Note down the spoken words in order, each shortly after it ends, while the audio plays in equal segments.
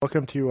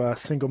Welcome to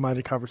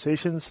Single-Minded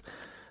Conversations.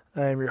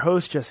 I am your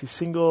host, Jesse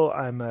Single.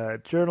 I'm a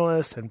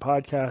journalist and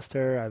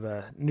podcaster. I have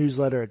a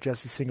newsletter at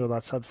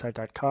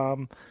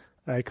jessesingle.substack.com.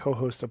 I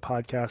co-host a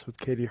podcast with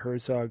Katie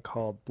Herzog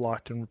called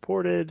Blocked and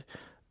Reported.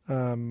 You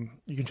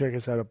can check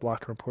us out at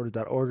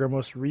blockedandreported.org. Our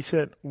most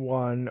recent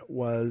one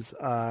was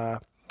for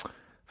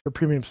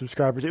premium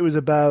subscribers. It was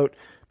about,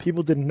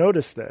 people didn't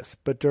notice this,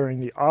 but during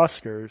the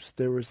Oscars,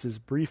 there was this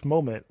brief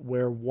moment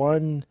where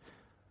one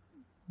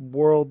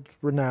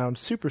world-renowned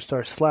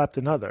superstar slapped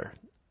another.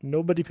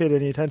 Nobody paid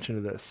any attention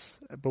to this,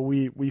 but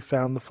we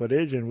found the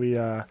footage and we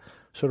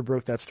sort of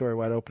broke that story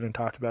wide open and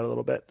talked about it a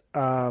little bit.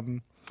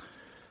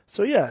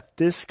 So yeah,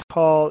 this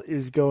call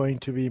is going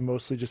to be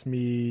mostly just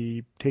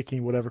me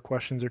taking whatever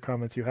questions or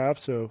comments you have,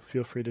 so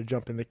feel free to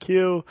jump in the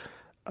queue.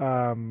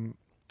 The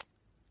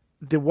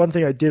one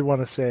thing I did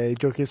want to say,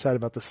 joking aside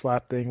about the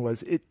slap thing,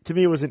 was to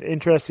me it was an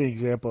interesting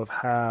example of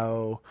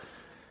how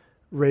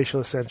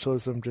racial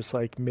essentialism just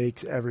like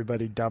makes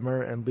everybody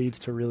dumber and leads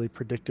to really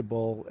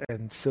predictable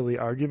and silly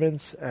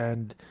arguments.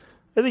 And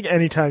I think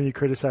anytime you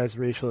criticize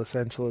racial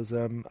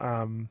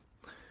essentialism,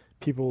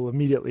 people will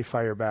immediately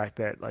fire back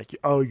that like,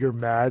 oh, you're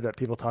mad that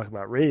people talk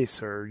about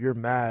race, or you're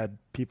mad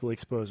people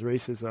expose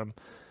racism.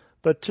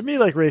 But to me,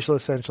 like, racial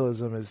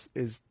essentialism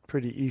is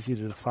pretty easy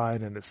to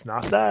define, and it's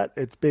not that.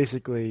 It's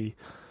basically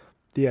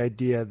the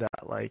idea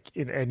that, like,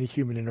 in any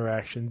human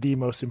interaction, the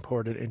most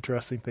important,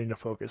 interesting thing to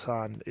focus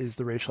on is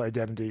the racial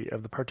identity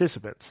of the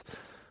participants.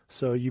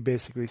 So you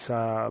basically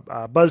saw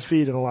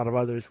BuzzFeed and a lot of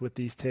others with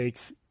these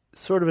takes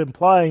sort of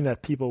implying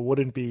that people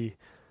wouldn't be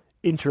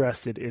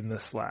interested in the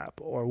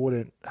slap or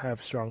wouldn't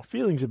have strong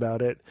feelings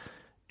about it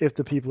if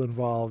the people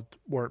involved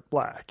weren't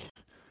black.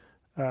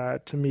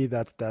 To me,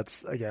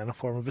 that's, again, a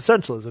form of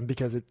essentialism,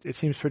 because it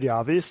seems pretty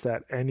obvious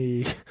that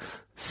any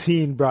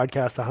scene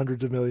broadcast to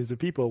hundreds of millions of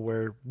people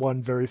where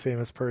one very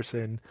famous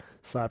person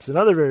slaps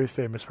another very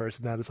famous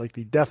person, that is like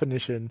the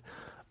definition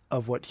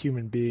of what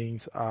human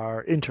beings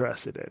are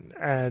interested in.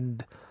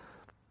 And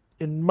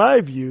in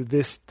my view,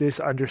 this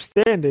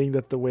understanding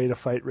that the way to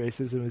fight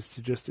racism is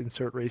to just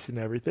insert race in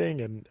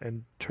everything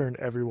and turn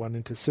everyone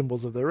into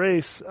symbols of their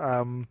race,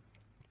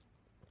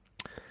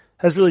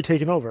 has really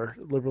taken over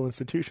liberal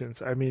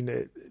institutions. I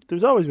mean,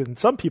 there's always been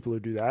some people who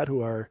do that,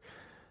 who are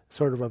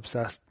sort of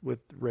obsessed with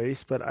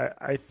race, but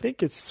I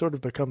think it's sort of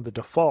become the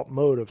default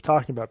mode of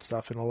talking about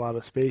stuff in a lot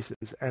of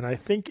spaces. And I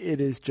think it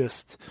is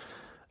just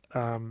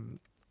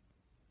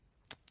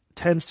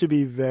tends to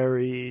be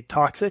very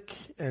toxic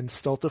and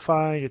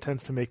stultifying. It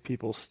tends to make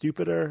people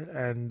stupider.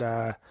 And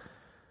I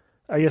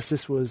guess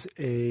this was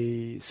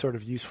a sort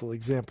of useful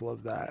example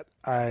of that.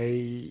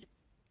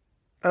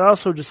 And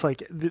also just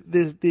like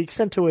the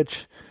extent to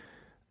which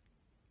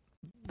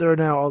there are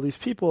now all these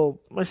people,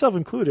 myself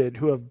included,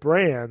 who have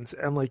brands,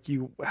 and like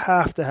you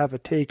have to have a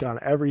take on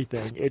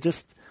everything.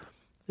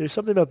 There's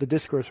something about the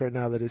discourse right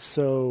now that is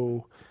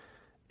so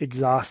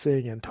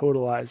exhausting and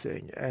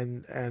totalizing,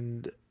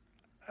 and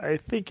I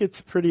think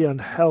it's pretty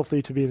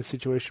unhealthy to be in a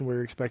situation where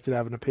you're expected to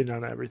have an opinion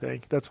on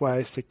everything. That's why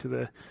I try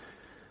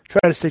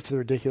to stick to the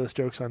ridiculous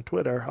jokes on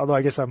Twitter, although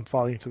I guess I'm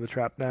falling into the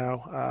trap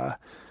now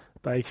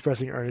by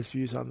expressing earnest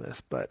views on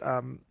this. But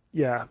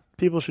yeah,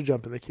 people should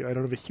jump in the queue. I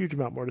don't have a huge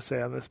amount more to say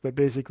on this, but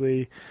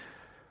basically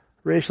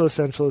racial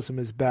essentialism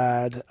is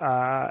bad,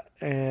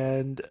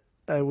 and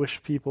I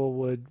wish people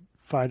would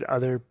find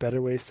other better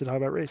ways to talk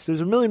about race.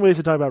 There's a million ways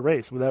to talk about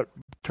race without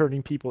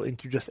turning people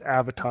into just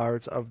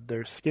avatars of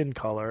their skin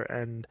color.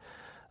 And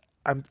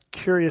I'm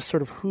curious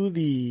sort of who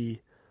the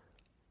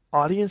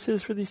audience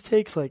is for these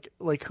takes.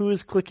 Like who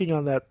is clicking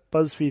on that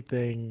BuzzFeed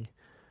thing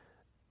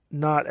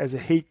not as a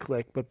hate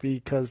click, but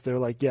because they're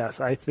like, yes,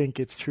 I think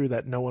it's true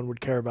that no one would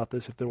care about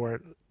this if there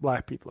weren't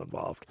black people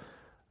involved.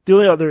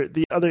 The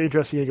other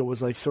interesting angle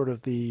was like sort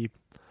of the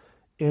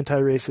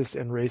anti-racist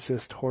and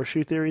racist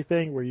horseshoe theory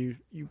thing, where you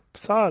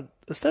saw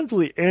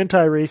ostensibly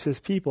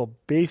anti-racist people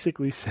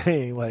basically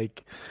saying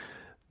like,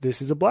 this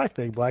is a black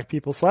thing. Black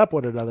people slap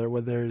one another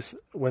when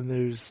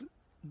there's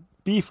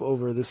beef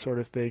over this sort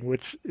of thing,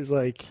 which is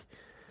like,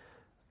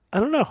 I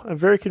don't know. I'm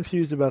very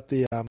confused about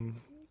the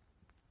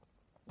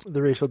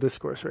racial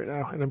discourse right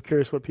now, and I'm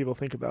curious what people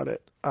think about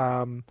it.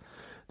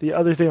 The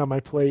other thing on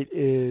my plate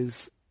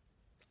is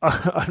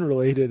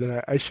unrelated,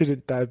 and I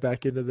shouldn't dive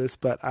back into this,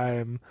 but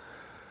I'm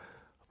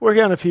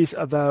working on a piece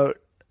about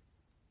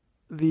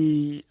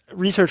the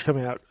research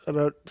coming out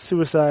about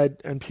suicide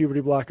and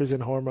puberty blockers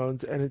and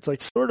hormones, and it's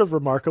like sort of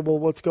remarkable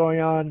what's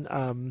going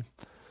on.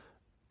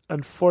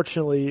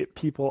 Unfortunately,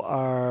 people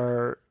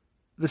are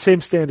the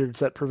same standards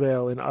that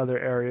prevail in other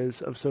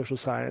areas of social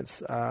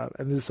science,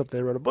 and this is something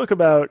I wrote a book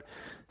about,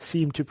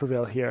 seem to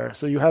prevail here.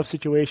 So you have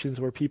situations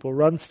where people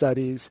run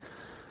studies,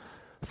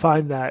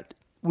 find that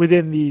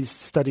within these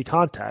study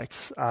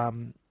contexts,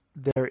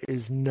 there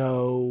is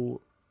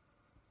no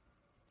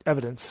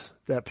evidence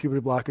that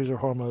puberty blockers or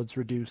hormones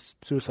reduce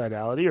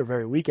suicidality, or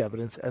very weak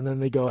evidence, and then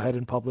they go ahead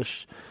and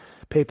publish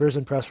papers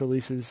and press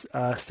releases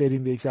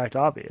stating the exact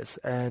obvious.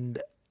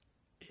 And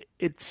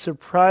it's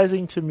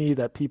surprising to me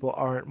that people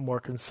aren't more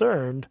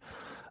concerned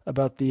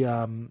about the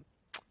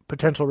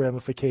potential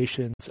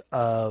ramifications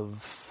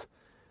of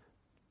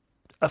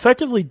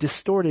effectively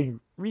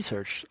distorting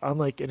research on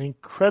like an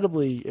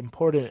incredibly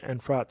important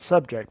and fraught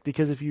subject.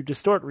 Because if you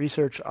distort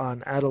research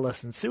on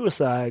adolescent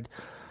suicide,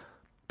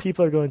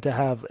 people are going to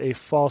have a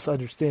false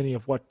understanding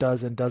of what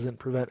does and doesn't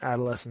prevent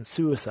adolescent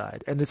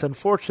suicide. And it's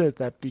unfortunate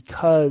that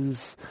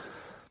because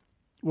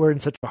we're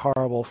in such a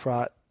horrible,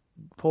 fraught,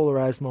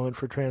 polarized moment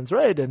for trans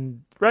rights,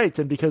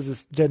 and because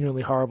this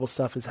genuinely horrible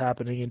stuff is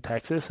happening in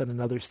Texas and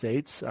in other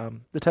states,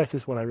 the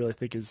Texas one I really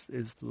think is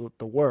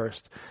the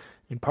worst,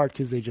 in part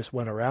because they just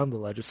went around the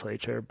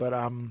legislature. But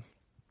I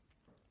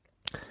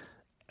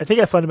think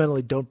I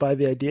fundamentally don't buy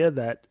the idea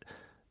that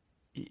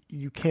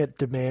you can't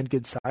demand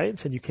good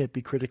science and you can't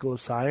be critical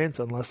of science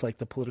unless like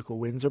the political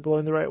winds are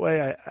blowing the right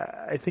way.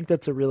 I think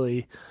that's a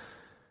really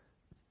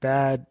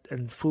bad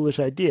and foolish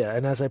idea.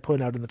 And as I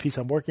point out in the piece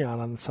I'm working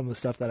on some of the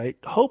stuff that I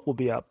hope will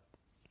be up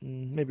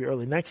maybe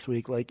early next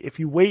week, like if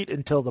you wait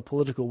until the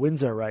political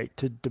winds are right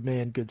to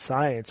demand good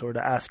science or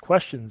to ask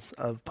questions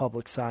of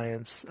public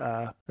science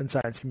and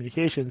science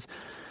communications,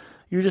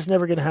 you're just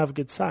never going to have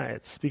good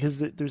science, because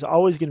there's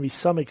always going to be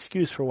some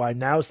excuse for why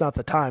now is not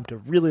the time to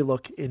really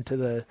look into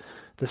the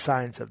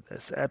science of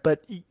this.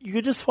 But you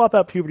could just swap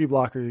out puberty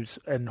blockers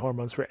and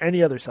hormones for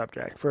any other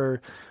subject.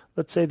 For,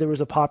 let's say there was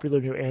a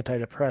popular new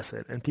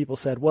antidepressant and people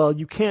said, well,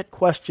 you can't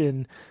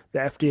question the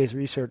FDA's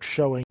research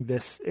showing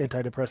this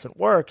antidepressant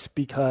works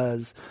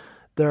because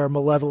there are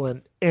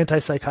malevolent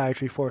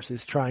anti-psychiatry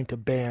forces trying to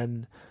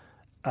ban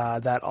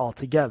that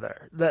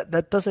altogether.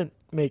 That doesn't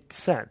make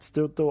sense.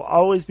 There'll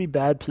always be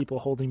bad people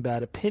holding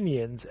bad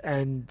opinions,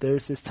 and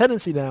there's this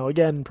tendency now,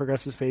 again, in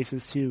progressive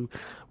spaces, to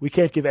we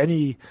can't give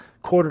any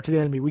quarter to the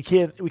enemy. We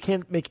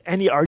can't make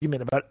any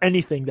argument about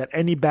anything that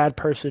any bad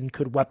person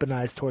could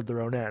weaponize toward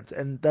their own ends,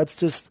 and that's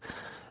just,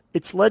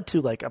 it's led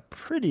to like some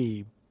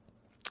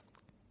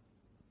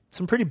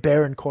pretty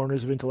barren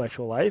corners of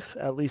intellectual life,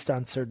 at least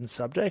on certain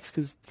subjects,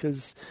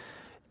 because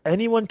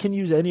anyone can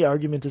use any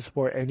argument to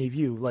support any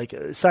view. Like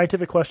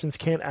scientific questions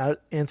can't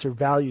answer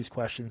values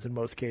questions in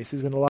most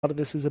cases, and a lot of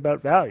this is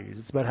about values.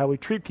 It's about how we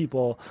treat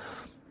people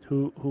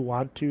who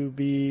want to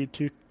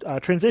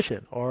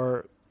transition,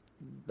 or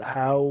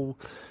how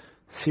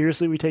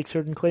seriously we take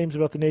certain claims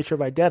about the nature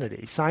of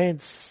identity.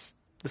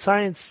 The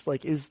science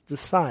like is the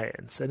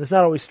science, and it's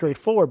not always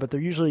straightforward, but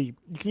you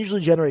can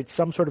usually generate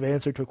some sort of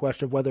answer to a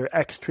question of whether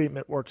X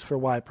treatment works for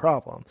Y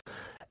problem.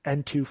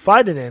 And to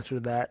find an answer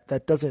to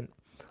that doesn't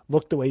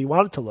look the way you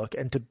want it to look,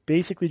 and to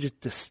basically just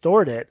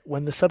distort it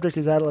when the subject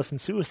is adolescent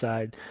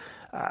suicide,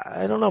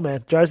 I don't know, man.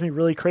 It drives me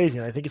really crazy,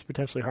 and I think it's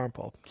potentially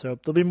harmful. So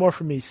there'll be more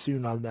from me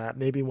soon on that.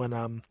 Maybe when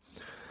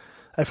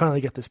I finally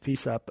get this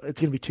piece up.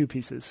 It's going to be 2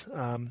 pieces,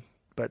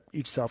 but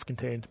each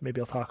self-contained. Maybe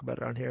I'll talk about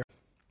it on here.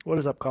 What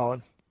is up,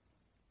 Colin?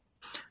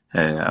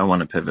 Hey, I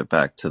want to pivot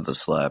back to the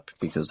slap,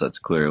 because that's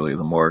clearly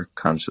the more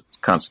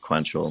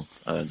consequential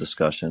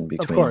discussion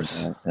between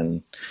that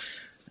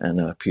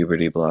and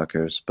puberty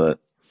blockers. But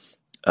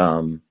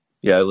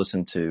yeah, I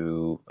listened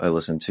to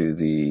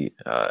the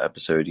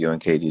episode you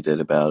and Katie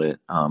did about it.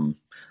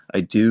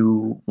 I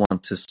do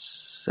want to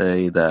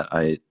say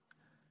that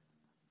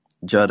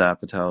Judd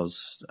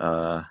Apatow's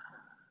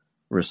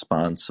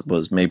response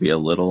was maybe a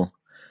little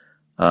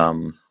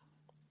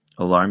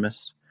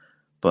alarmist,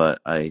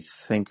 but I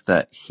think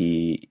that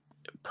he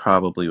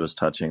probably was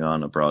touching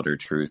on a broader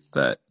truth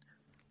that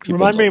people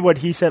remind me what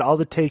he said. All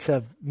the takes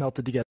have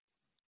melted together.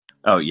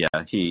 Oh yeah,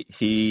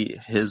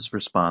 his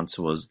response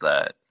was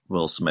that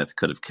Will Smith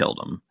could have killed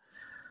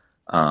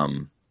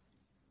him,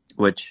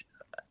 which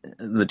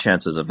the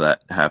chances of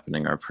that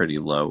happening are pretty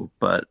low.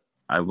 But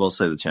I will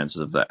say the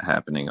chances of that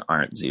happening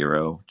aren't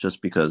zero,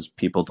 just because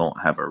people don't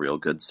have a real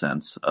good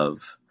sense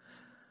of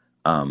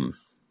the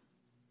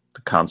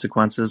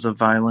consequences of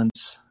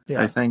violence.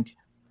 Yeah. I think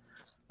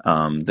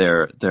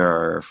there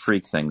are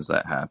freak things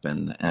that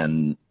happen,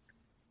 and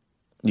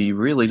you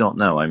really don't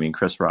know. I mean,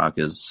 Chris Rock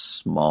is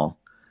small.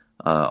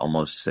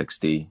 Almost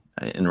 60,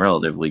 in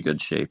relatively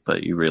good shape,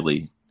 but you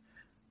really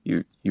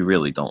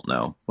don't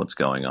know what's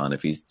going on.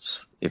 If he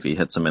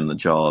hits him in the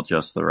jaw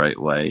just the right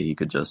way, he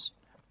could just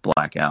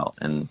black out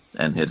and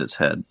hit his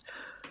head.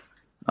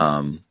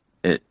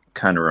 It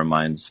kind of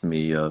reminds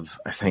me of,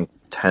 I think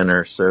 10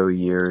 or so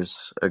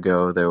years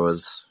ago, there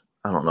was,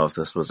 I don't know if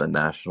this was a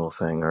national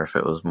thing or if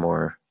it was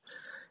more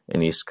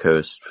an East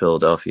Coast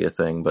Philadelphia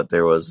thing, but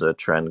there was a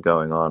trend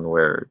going on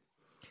where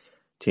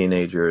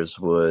teenagers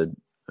would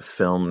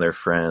film their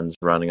friends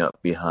running up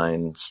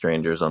behind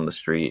strangers on the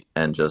street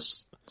and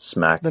just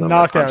smack them. The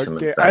knockout.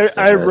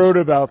 I wrote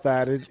about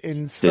that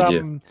in some. Did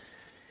you?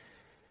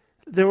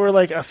 There were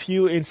like a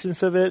few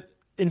instances of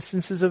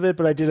it,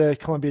 but I did a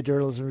Columbia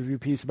Journalism Review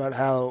piece about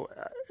how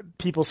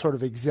people sort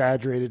of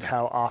exaggerated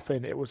how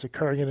often it was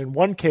occurring. And in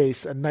one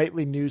case, a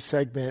nightly news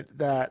segment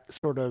that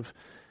sort of,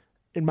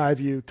 in my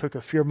view, took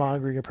a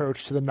fear-mongering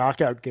approach to the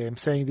knockout game,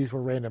 saying these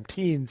were random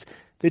teens.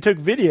 They took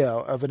video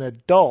of an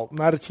adult,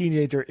 not a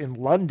teenager, in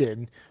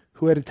London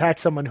who had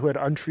attacked someone who had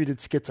untreated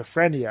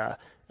schizophrenia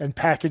and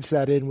packaged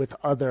that in with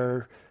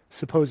other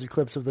supposed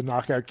clips of the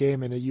knockout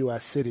game in a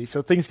U.S. city.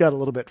 So things got a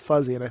little bit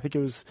fuzzy, and I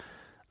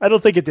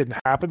don't think it didn't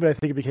happen, but I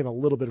think it became a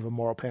little bit of a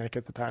moral panic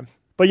at the time.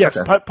 But yes,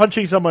 Okay.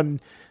 punching someone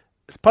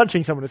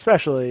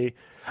especially,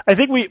 I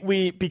think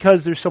we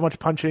because there's so much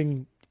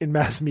punching in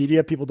mass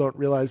media, people don't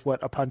realize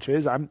what a punch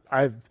is.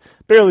 I've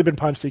barely been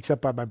punched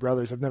except by my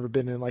brothers. I've never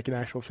been in like an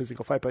actual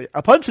physical fight, but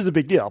a punch is a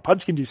big deal. A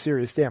punch can do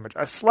serious damage.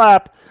 A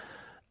slap,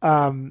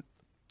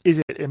 is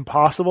it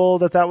impossible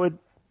that would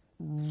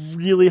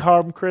really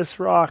harm Chris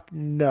Rock?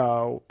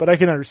 No, but I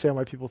can understand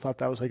why people thought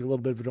that was like a little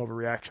bit of an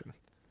overreaction.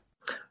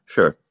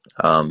 Sure.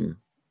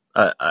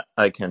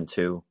 I can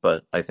too,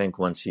 but I think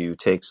once you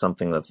take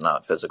something that's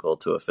not physical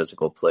to a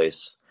physical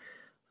place,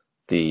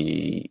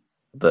 the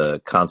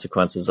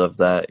consequences of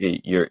that,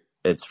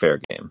 it's fair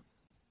game.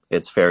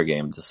 It's fair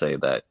game to say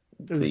that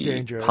the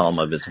dangerous. palm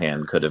of his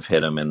hand could have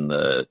hit him in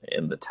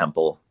the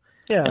temple,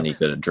 and he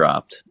could have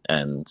dropped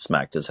and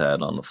smacked his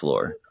head on the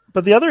floor.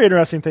 But the other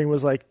interesting thing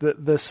was like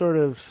the sort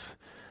of,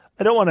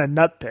 I don't want to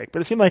nitpick,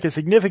 but it seemed like a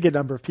significant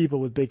number of people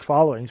with big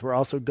followings were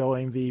also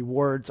going the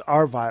words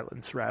are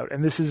violence route.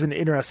 And this is an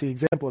interesting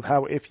example of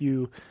how if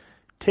you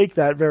take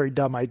that very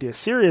dumb idea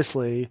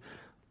seriously,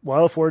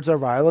 well, if words are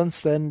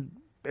violence, then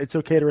it's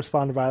okay to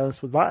respond to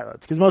violence with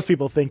violence. Because most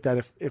people think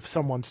that if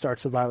someone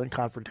starts a violent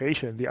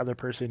confrontation, the other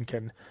person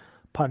can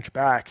punch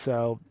back.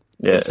 So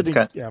yeah,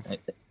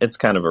 it's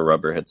kind of a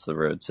rubber hits the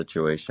road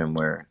situation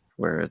where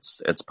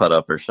it's put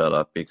up or shut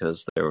up,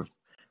 because there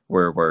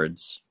were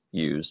words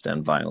used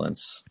and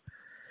violence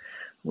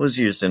was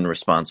used in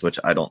response, which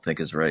I don't think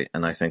is right.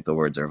 And I think the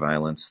words are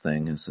violence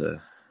thing is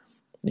a,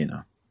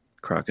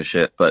 crock of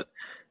shit. But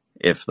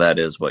if that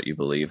is what you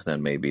believe,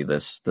 then maybe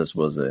this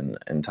was an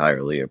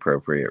entirely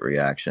appropriate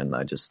reaction.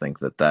 I just think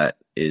that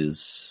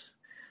is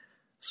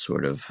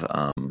sort of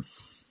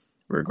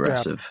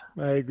regressive.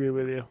 Yeah, I agree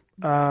with you.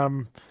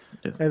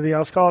 Anything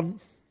else,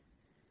 Colin?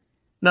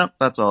 No,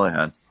 that's all I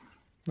had.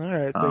 All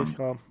right, thanks,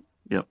 Colin.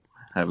 Yep.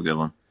 Have a good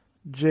one.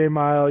 J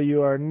Mile,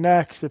 you are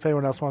next. If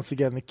anyone else wants to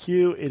get in the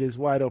queue, it is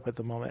wide open at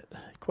the moment.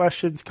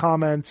 Questions,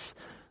 comments,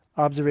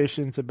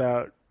 observations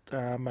about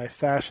my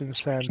fashion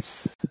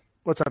sense.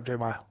 What's up, J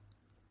Mile?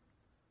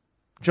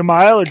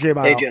 Jamile or J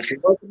Mile? Hey, Jesse.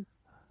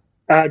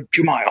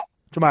 Jamile.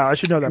 Jamile, I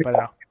should know that by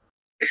now.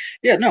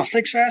 Yeah, no,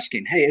 thanks for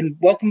asking. Hey, and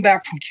welcome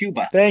back from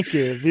Cuba. Thank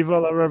you. Viva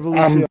la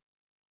Revolucion.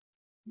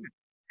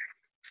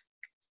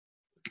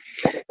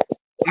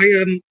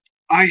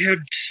 I had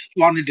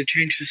wanted to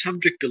change the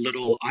subject a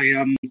little.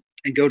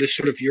 And go to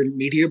sort of your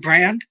media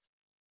brand.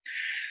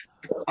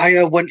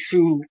 I went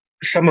through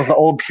some of the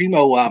old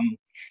Primo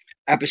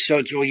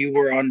episodes while you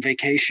were on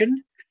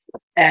vacation,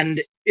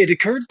 and it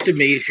occurred to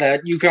me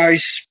that you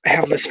guys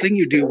have this thing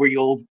you do where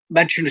you'll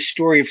mention a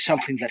story of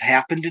something that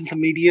happened in the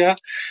media,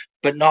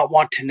 but not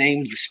want to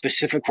name the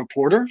specific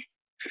reporter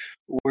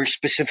or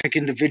specific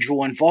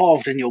individual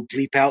involved, and you'll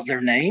bleep out their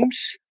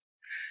names.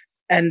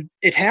 And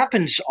it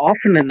happens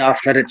often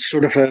enough that it's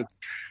sort of a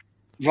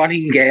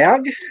running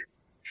gag.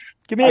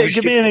 Give me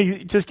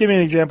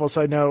an example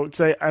so I know,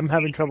 because I'm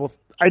having trouble.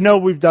 I know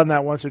we've done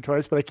that once or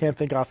twice, but I can't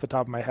think off the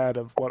top of my head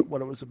of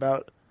what it was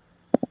about.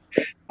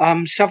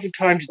 Several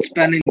times it's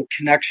been in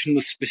connection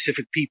with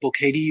specific people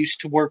Katie used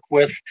to work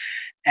with,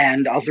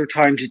 and other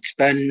times it's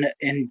been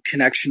in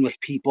connection with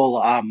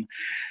people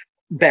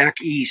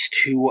back east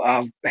who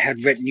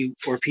had written you,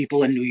 or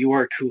people in New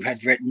York who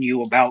had written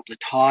you about the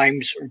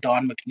Times or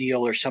Don McNeil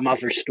or some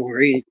other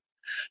story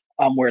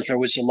where there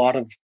was a lot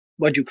of,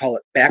 what'd you call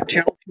it, back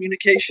channel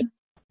communication?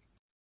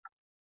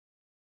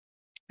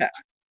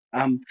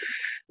 I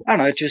don't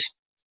know,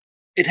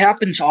 it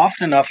happens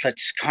often enough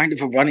that's kind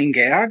of a running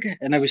gag,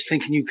 and I was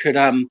thinking you could,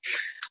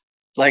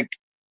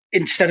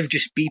 instead of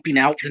just beeping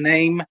out the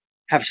name,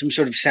 have some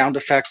sort of sound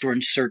effect or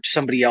insert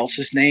somebody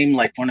else's name,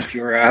 like one of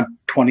your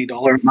 $20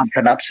 a month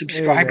and up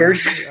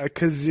subscribers. A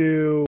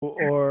kazoo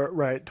or,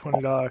 right,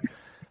 $20.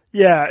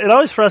 Yeah, it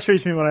always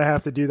frustrates me when I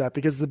have to do that,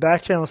 because the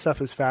back channel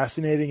stuff is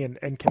fascinating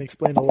and can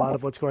explain a lot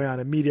of what's going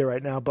on in media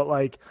right now, but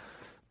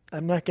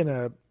I'm not going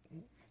to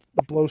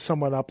blow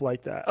someone up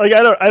like that. I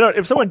don't,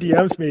 if someone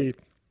DMs me,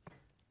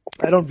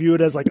 I don't view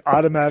it as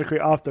automatically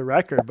off the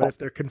record, but if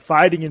they're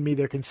confiding in me,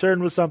 they're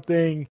concerned with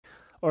something,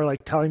 or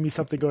telling me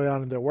something going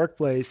on in their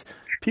workplace,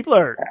 people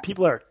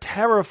are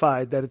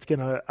terrified that it's going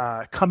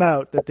to come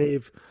out that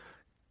they've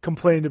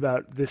complained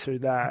about this or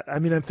that. I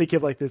mean, I'm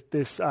thinking of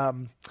this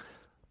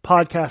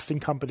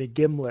podcasting company,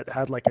 Gimlet,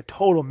 had a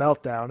total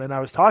meltdown, and I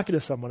was talking to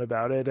someone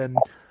about it, and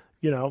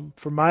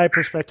from my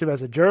perspective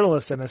as a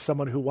journalist and as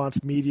someone who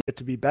wants media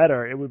to be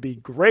better, it would be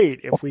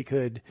great if we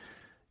could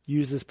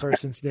use this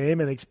person's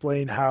name and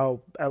explain how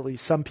at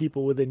least some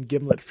people within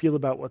Gimlet feel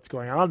about what's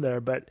going on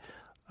there. But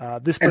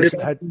this person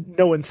had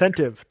no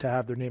incentive to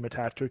have their name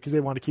attached to it because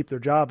they want to keep their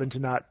job and to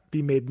not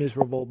be made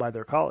miserable by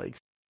their colleagues.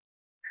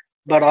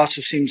 But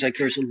also seems like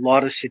there's a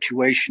lot of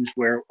situations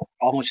where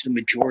almost the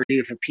majority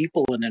of the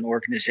people in an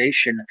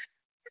organization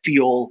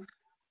feel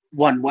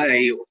one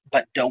way,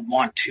 but don't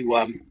want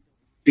to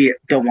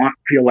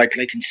feel like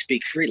they can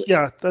speak freely.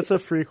 Yeah, that's a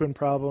frequent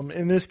problem.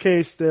 In this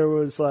case, there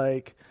was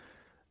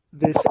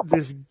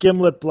this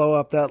Gimlet blow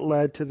up that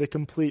led to the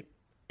complete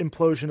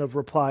implosion of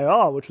Reply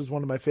All, which was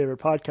one of my favorite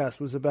podcasts,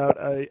 was about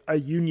a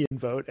union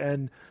vote,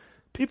 and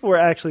people were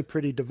actually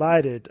pretty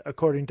divided,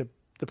 according to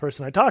the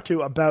person I talked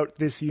to, about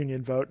this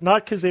union vote.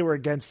 Not because they were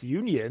against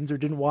unions or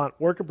didn't want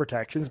worker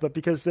protections, but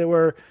because there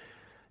were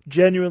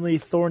genuinely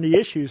thorny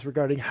issues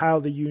regarding how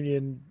the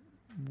union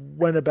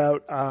went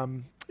about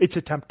its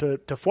attempt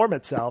to form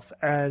itself,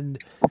 and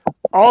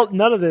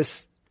none of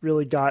this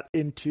really got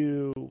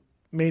into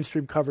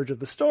mainstream coverage of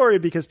the story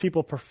because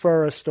people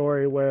prefer a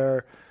story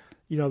where,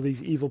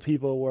 these evil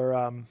people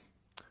were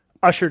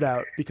ushered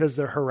out because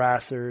they're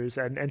harassers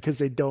and because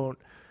they don't.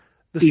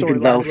 The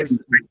storyline was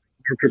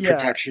worker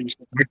protections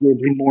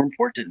would be more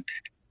important.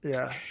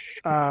 Yeah.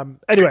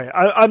 Anyway,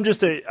 I'm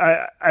just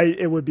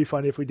it would be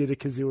funny if we did a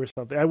kazoo or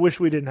something. I wish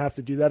we didn't have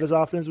to do that as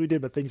often as we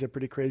did, but things are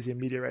pretty crazy in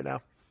media right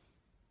now.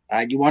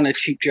 You want a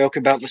cheap joke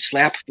about the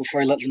slap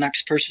before I let the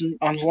next person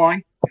on the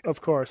line? Of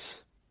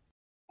course.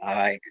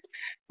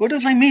 What do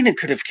they mean it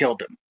could have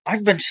killed him?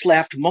 I've been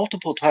slapped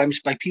multiple times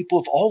by people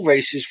of all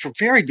races for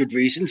very good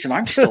reasons, and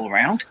I'm still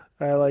around.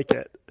 I like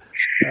it.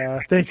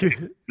 Thank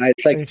you.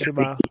 Thanks,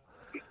 Jamal.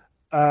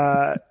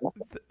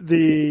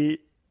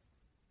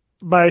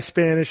 My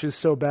Spanish is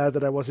so bad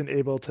that I wasn't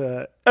able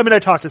to. I mean, I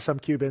talked to some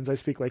Cubans. I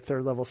speak like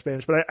third level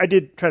Spanish, but I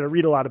did try to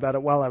read a lot about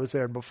it while I was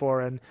there and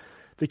before. And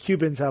the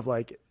Cubans have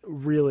like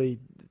really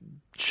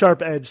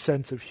sharp edged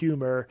sense of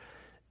humor.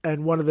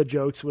 And one of the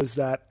jokes was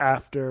that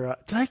after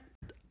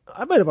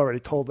I might have already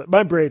told it.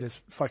 My brain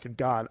is fucking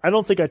gone. I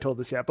don't think I told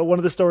this yet, but one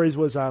of the stories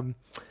was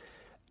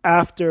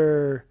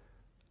after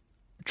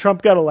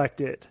Trump got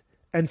elected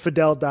and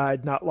Fidel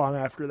died not long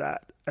after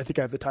that. I think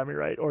I have the timing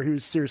right, or he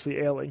was seriously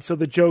ailing. So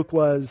the joke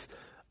was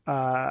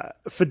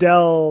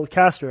Fidel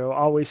Castro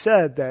always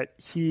said that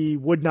he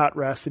would not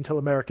rest until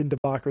American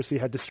democracy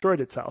had destroyed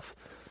itself.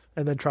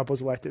 And then Trump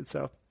was elected.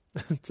 So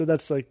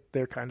that's like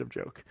their kind of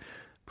joke.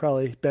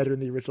 Probably better in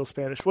the original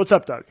Spanish. What's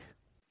up, Doug?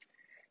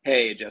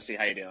 Hey, Jesse,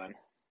 how you doing?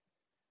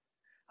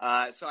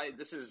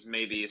 This is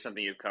maybe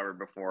something you've covered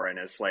before and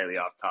is slightly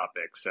off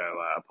topic, so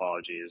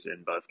apologies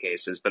in both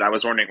cases. But I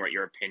was wondering what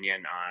your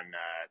opinion on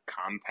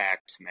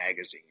Compact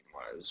Magazine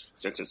was,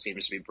 since it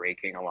seems to be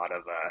breaking a lot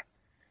of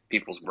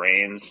people's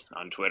brains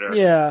on Twitter.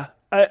 Yeah,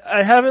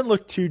 I haven't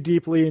looked too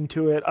deeply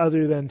into it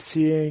other than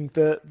seeing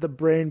the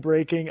brain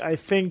breaking. I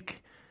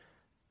think,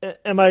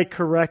 am I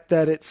correct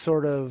that it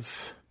sort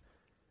of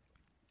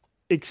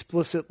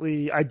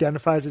explicitly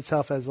identifies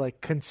itself as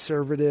like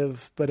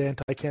conservative but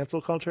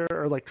anti-cancel culture,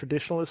 or like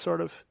traditionalist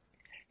sort of?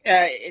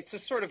 It's a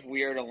sort of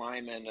weird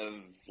alignment of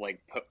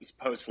like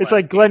post. It's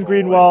like Glenn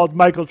Greenwald,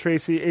 Michael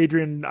Tracy,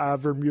 Adrian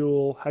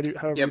Vermeule.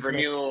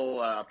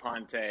 Vermeule,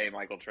 Ponte,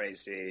 Michael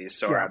Tracy,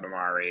 Sohrab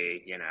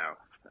Ahmari.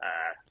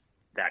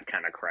 That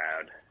kind of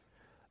crowd.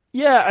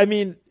 Yeah, I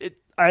mean,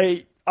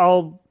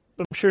 I'm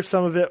sure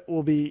some of it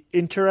will be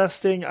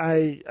interesting.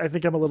 I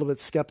think I'm a little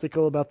bit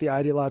skeptical about the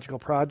ideological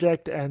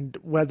project and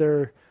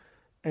whether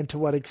and to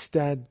what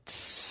extent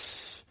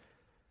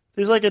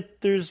there's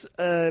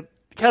a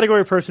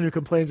category of person who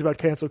complains about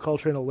cancel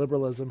culture and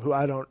liberalism who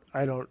I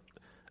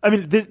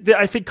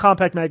think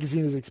Compact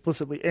Magazine is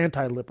explicitly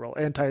anti-liberal,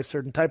 anti a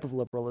certain type of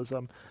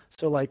liberalism.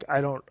 So like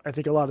I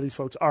think a lot of these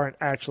folks aren't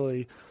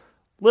actually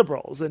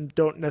liberals and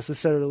don't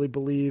necessarily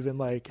believe in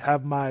like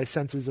have my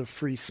senses of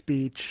free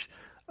speech.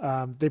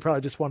 They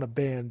probably just want to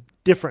ban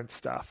different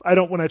stuff.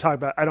 When I talk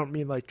about, I don't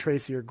mean like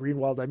Tracy or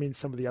Greenwald. I mean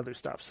some of the other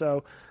stuff.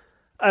 So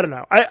I don't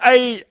know.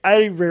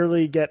 I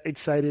rarely get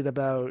excited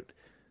about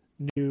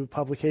new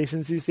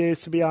publications these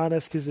days, to be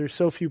honest, because there's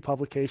so few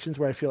publications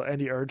where I feel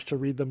any urge to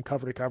read them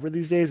cover to cover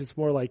these days. It's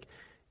more like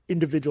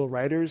individual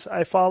writers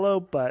I follow,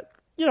 but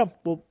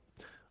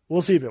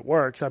we'll see if it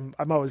works. I'm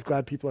always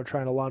glad people are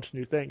trying to launch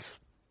new things.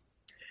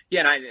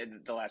 Yeah,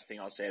 and the last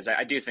thing I'll say is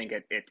I do think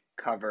it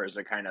covers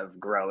a kind of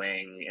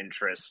growing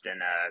interest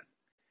in a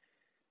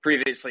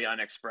previously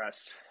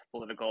unexpressed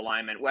political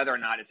alignment. Whether or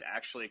not it's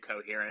actually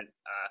coherent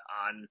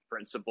on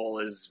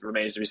principle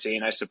remains to be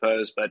seen, I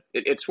suppose. But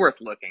it's worth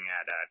looking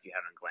at if you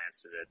haven't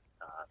glanced at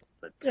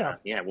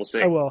it. We'll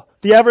see. I will.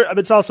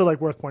 It's also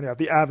like worth pointing out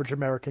the average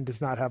American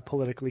does not have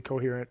politically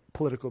coherent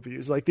political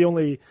views. Like the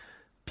only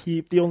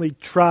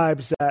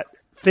tribes that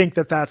think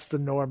that that's the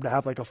norm to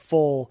have like a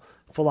full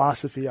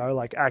philosophy are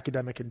like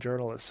academic and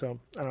journalists. So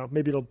I don't know,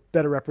 maybe it'll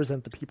better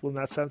represent the people in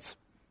that sense.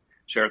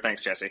 Sure.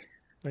 Thanks, Jesse.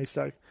 Thanks,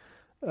 Doug.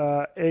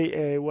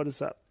 AA, what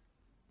is up?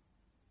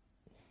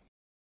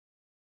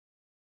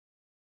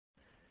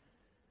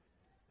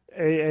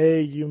 AA,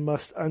 you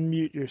must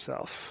unmute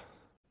yourself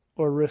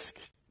or risk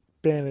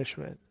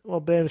banishment. Well,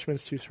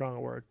 banishment is too strong a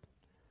word.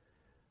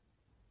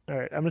 All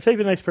right, I'm going to take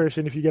the next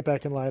person. If you get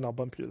back in line, I'll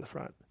bump you to the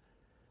front.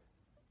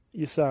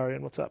 Yusarian,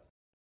 what's up?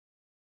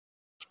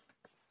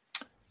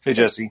 Hey,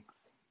 Jesse.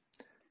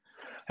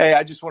 Hey,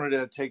 I just wanted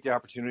to take the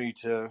opportunity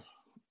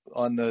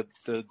on the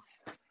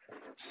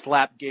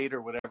Slapgate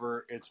or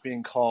whatever it's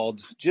being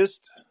called,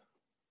 just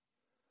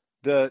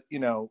the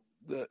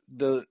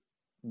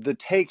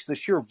takes, the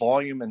sheer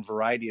volume and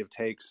variety of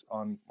takes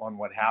on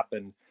what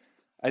happened,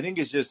 I think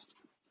is just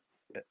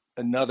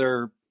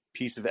another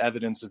piece of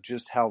evidence of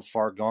just how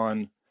far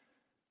gone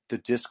the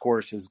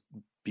discourse has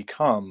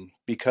become,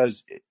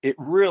 because it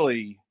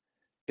really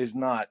is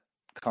not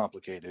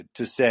complicated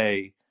to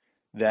say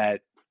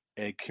that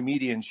a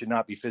comedian should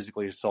not be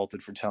physically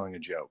assaulted for telling a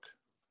joke,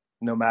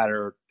 no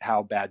matter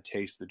how bad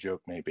taste the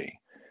joke may be.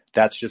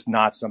 That's just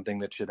not something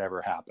that should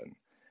ever happen.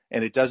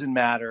 And it doesn't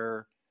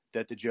matter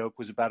that the joke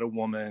was about a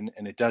woman,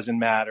 and it doesn't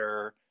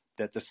matter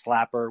that the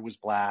slapper was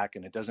black,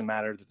 and it doesn't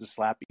matter that the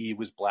slappee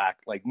was black.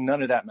 Like,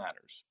 none of that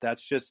matters.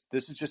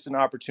 This is just an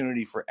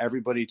opportunity for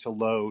everybody to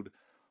load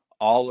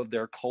all of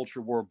their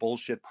culture war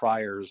bullshit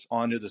priors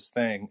onto this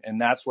thing.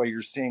 And that's why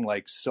you're seeing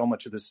like so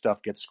much of this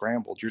stuff get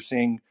scrambled. You're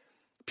seeing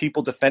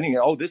people defending it.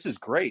 Oh, this is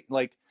great.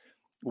 Like,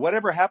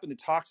 whatever happened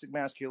to toxic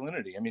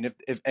masculinity? I mean,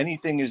 if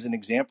anything is an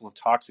example of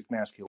toxic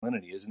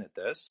masculinity, isn't it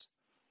this?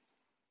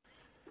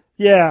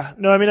 Yeah,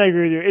 no, I mean, I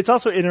agree with you. It's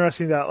also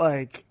interesting that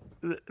like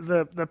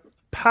the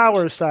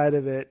power side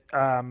of it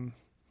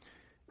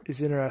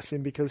is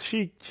interesting, because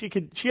she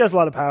has a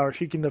lot of power.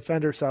 She can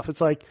defend herself.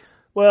 It's like,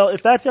 well,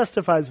 if that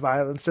justifies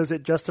violence, does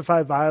it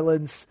justify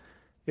violence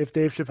if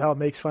Dave Chappelle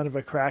makes fun of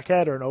a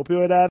crackhead or an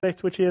opioid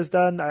addict, which he has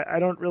done? I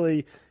don't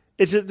really.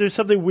 It's just, there's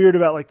something weird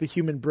about like the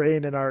human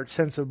brain and our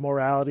sense of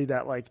morality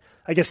that, like,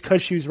 I guess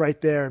because she was right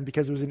there and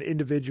because it was an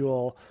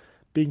individual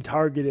being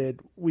targeted,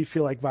 we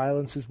feel like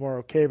violence is more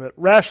okay. But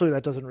rationally,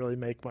 that doesn't really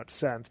make much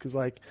sense, because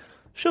like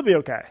she'll be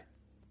okay.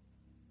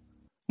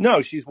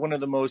 No, she's one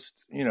of the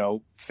most,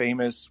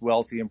 famous,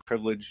 wealthy, and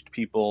privileged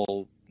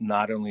people,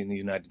 not only in the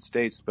United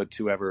States, but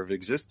to ever have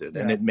existed.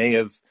 Yeah. And it may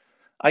have,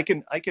 I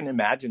can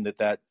imagine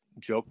that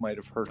joke might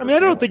have hurt her. I mean, I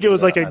don't think it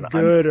was like a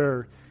good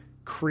or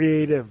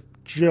creative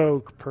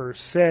joke per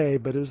se,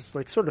 but it was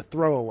like sort of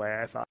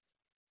throwaway, I thought.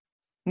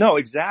 No,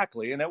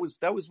 exactly. And that was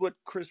what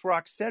Chris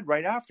Rock said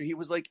right after. He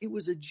was like, it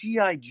was a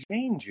G.I.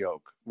 Jane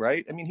joke,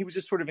 right? I mean, he was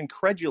just sort of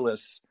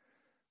incredulous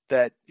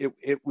that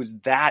it was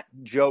that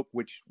joke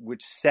which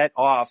set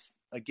off,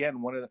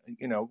 again, one of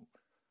the,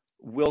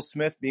 Will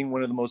Smith being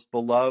one of the most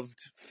beloved,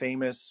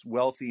 famous,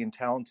 wealthy, and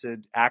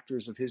talented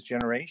actors of his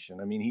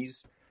generation. I mean,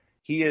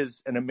 he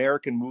is an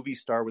American movie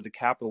star with a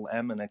capital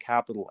M and a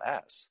capital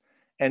S.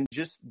 And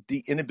just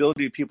the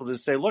inability of people to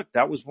say, look,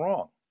 that was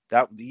wrong.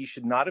 That he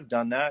should not have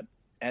done that.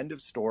 End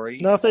of story.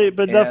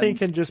 Nothing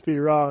can just be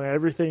wrong.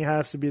 Everything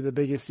has to be the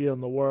biggest deal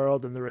in the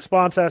world, and the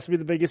response has to be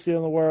the biggest deal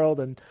in the world,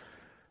 and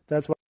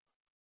that's why.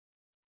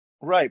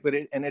 Right, but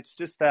it's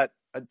just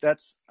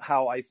that's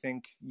how I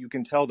think you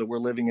can tell that we're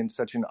living in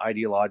such an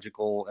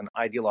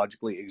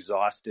ideologically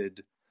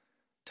exhausted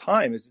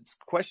time. Is it's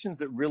questions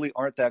that really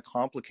aren't that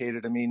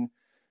complicated. I mean,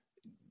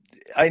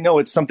 I know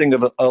it's something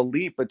of a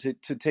leap, but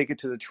to take it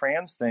to the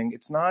trans thing,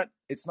 it's not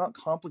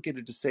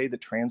complicated to say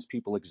that trans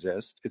people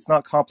exist. It's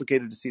not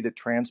complicated to see that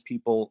trans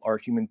people are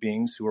human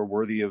beings who are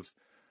worthy of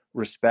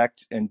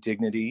respect and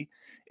dignity.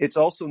 It's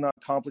also not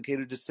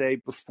complicated to say,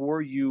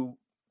 before you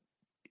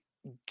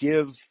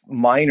give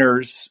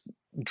minors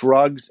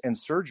drugs and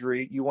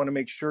surgery, you want to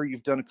make sure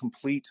you've done a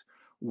complete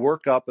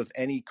workup of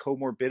any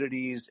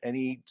comorbidities,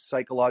 any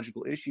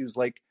psychological issues.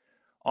 Like,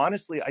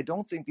 honestly, I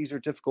don't think these are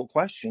difficult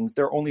questions.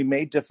 They're only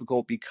made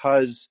difficult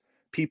because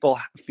people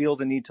feel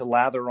the need to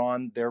lather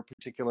on their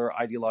particular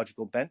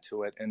ideological bent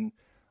to it. And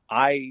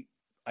I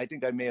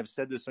think I may have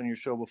said this on your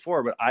show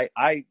before, but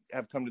I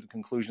have come to the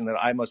conclusion that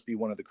I must be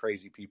one of the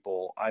crazy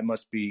people. I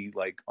must be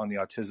like on the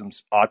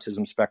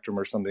autism spectrum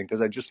or something,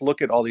 because I just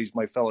look at all these,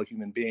 my fellow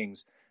human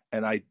beings,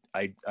 and I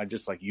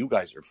just like, you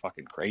guys are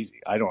fucking crazy.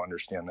 I don't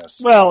understand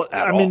this. Well,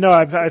 I mean, no,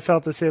 I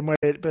felt the same way,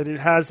 but it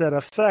has that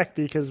effect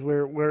because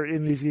we're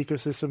in these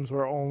ecosystems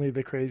where only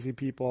the crazy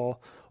people,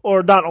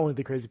 or not only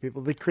the crazy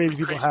people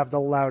have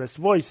the loudest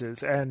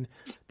voices, and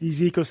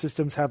these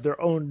ecosystems have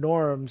their own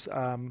norms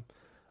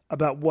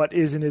about what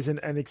is and isn't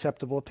an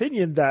acceptable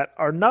opinion that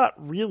are not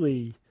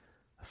really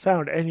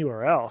found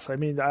anywhere else. I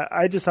mean,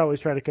 I just always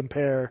try to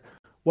compare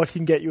what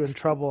can get you in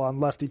trouble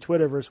on lefty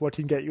Twitter versus what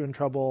can get you in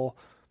trouble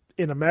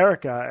in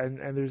America,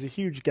 and there's a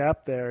huge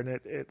gap there, and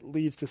it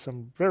leads to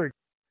some very...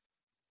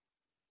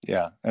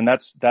 Yeah, and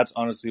that's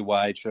honestly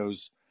why I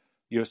chose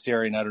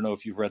Yossarian. I don't know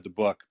if you've read the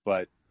book,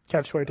 but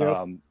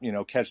Catch-22.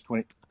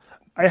 Catch-20.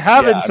 I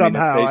haven't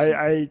somehow.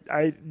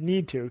 I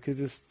need to,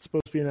 because it's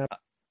supposed to be an...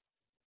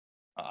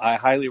 I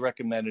highly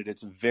recommend it.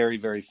 It's a very,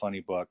 very funny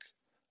book.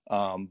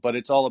 But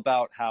it's all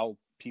about how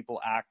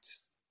people act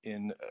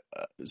in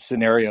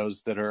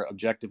scenarios that are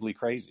objectively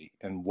crazy,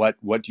 and what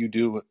do you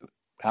do?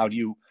 How do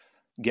you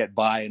get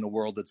by in a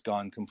world that's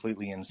gone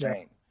completely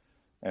insane?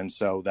 Yeah. And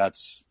so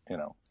that's,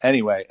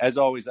 anyway, as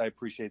always, I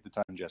appreciate the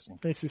time, Jesse.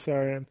 Thanks,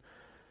 Yossarian.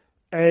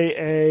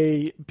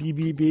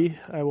 AABBB,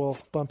 I will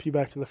bump you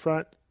back to the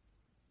front.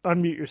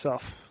 Unmute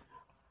yourself.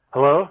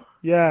 Hello?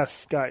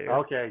 Yes, got you.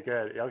 Okay,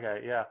 good.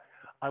 Okay, yeah.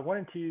 I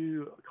wanted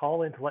to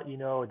call in to let you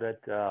know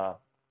that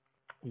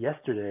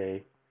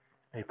yesterday,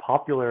 a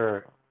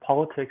popular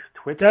politics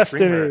Twitch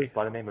streamer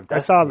by the name of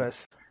Destiny. I saw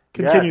this.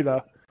 Continue,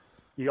 though.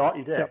 You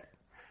did. Yep.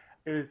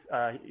 It was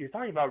he was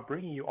talking about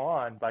bringing you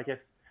on, but I guess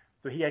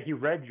so. He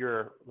read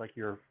your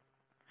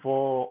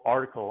full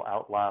article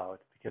out loud,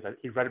 because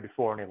he read it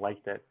before and he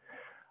liked it.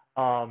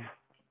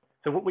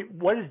 So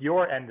what is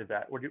your end of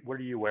that? What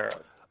are you aware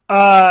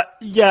of?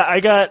 Yeah, I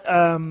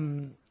got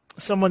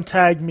someone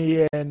tagged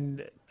me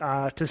in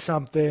to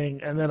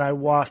something, and then I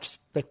watched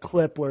the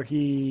clip where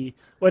I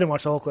didn't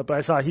watch the whole clip, but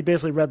I saw he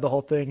basically read the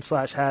whole thing /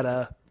 had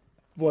a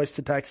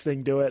voice-to-text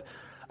thing do it.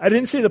 I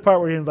didn't see the part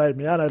where he invited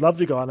me on. I'd love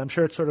to go on. I'm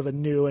sure it's sort of a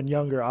new and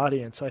younger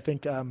audience, so I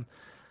think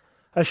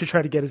I should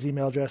try to get his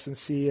email address and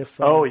see if...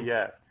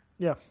 yeah.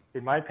 Yeah.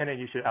 In my opinion,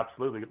 you should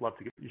absolutely love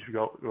to. You should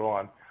go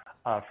on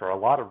for a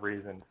lot of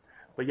reasons.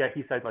 But yeah,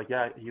 he said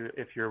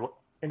if you're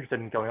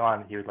interested in going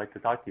on, he would like to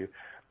talk to you.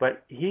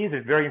 But he's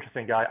a very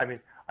interesting guy. I mean,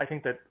 I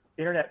think that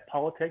internet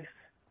politics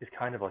is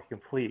kind of a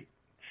complete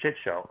shit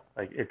show.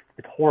 Like it's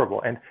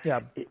horrible. And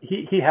yeah,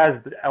 he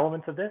has the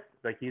elements of this.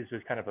 Like he's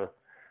just kind of a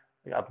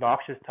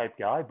obnoxious type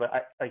guy. But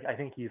I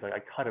think he's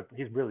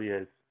he really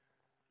is.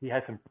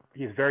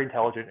 He's very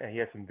intelligent and he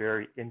has some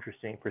very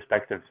interesting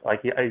perspectives.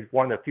 Like he's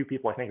one of the few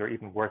people I think are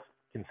even worth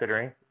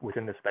considering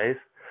within the space.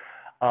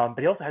 But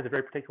he also has a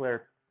very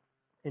particular,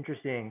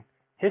 interesting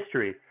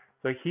history.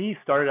 So he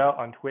started out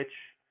on Twitch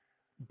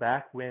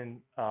back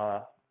when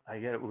I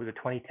guess it was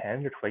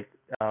 2010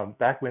 or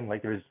back when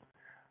like the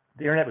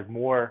internet was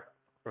more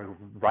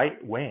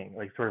right wing,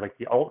 like sort of like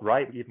the alt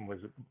right even was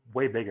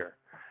way bigger,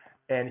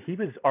 and he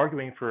was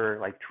arguing for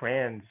like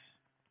trans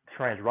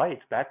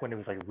rights back when it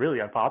was like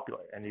really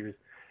unpopular, and he was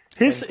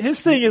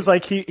his thing is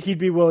like he'd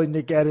be willing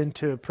to get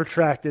into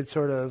protracted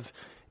sort of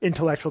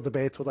intellectual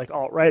debates with like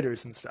alt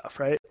writers and stuff,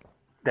 right?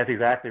 That's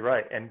exactly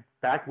right. And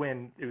back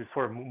when it was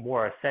sort of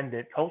more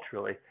ascendant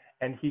culturally,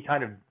 and he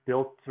kind of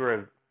built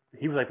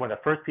he was like one of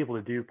the first people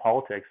to do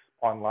politics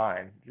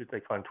online, just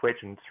like on Twitch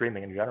and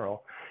streaming in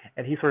general.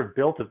 And he sort of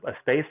built a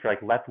space for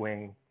like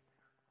left-wing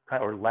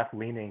or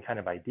left-leaning kind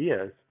of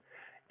ideas.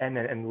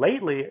 And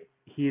lately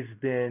he's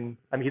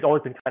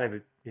always been kind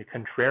of a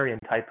contrarian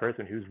type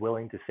person who's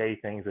willing to say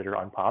things that are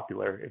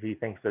unpopular if he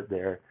thinks that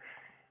they're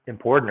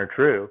important or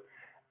true.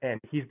 And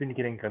he's been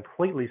getting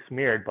completely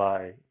smeared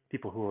by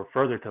people who are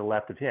further to the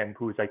left of him,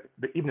 who's like,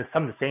 even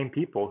some of the same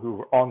people who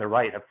were on the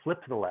right have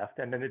flipped to the left,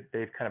 and then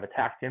they've kind of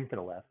attacked him to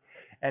the left.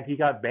 And he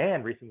got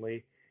banned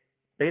recently.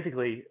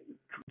 Basically,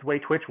 the way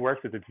Twitch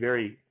works is it's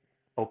very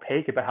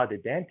opaque about how they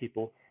ban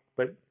people,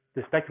 but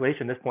the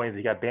speculation at this point is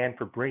he got banned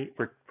for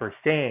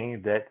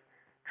saying that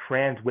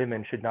trans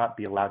women should not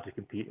be allowed to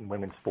compete in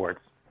women's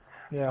sports.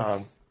 Yeah.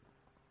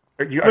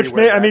 I'd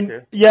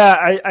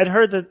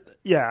heard that.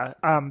 Yeah,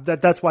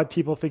 that's why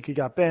people think he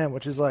got banned,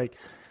 which is like,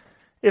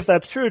 if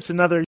that's true, it's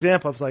another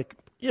example of like,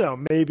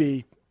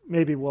 maybe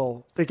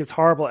we'll think it's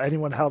horrible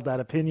anyone held that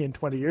opinion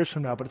 20 years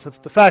from now, but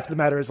the fact of the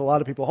matter is a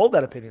lot of people hold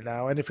that opinion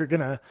now, and if you're going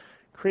to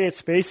create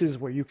spaces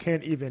where you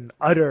can't even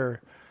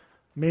utter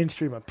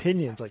mainstream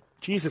opinions, like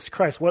Jesus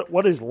Christ,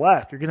 what is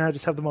left? You're going to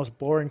just have the most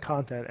boring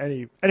content.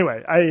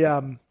 Anyway,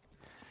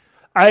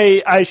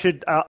 I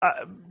should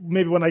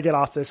maybe when I get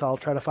off this, I'll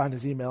try to find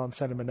his email and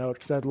send him a note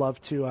because I'd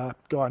love to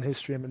go on his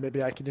stream and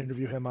maybe I can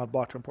interview him on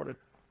Blocked Reported.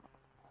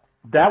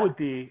 That would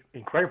be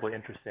incredibly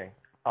interesting.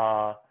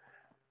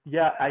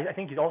 Yeah, I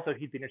think he'd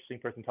be an interesting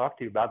person to talk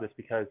to about this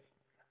because,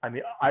 I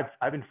mean,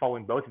 I've been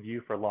following both of you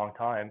for a long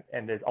time,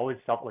 and there's always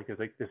felt like there's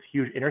like this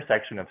huge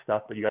intersection of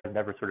stuff, but you guys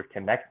never sort of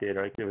connected,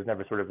 or like there was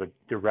never sort of a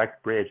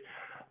direct bridge.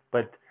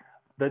 But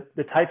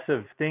the types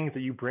of things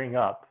that you bring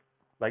up,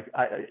 like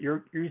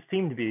you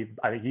seem to be,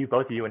 I mean,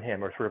 both of you and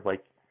him are sort of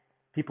like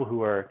people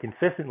who are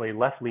consistently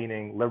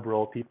left-leaning,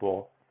 liberal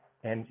people,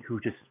 and who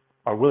just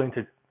are willing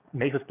to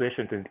make this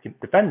position to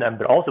defend them,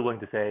 but also willing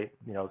to say,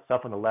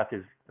 stuff on the left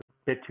is a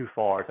bit too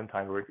far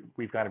sometimes, where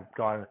we've kind of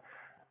gone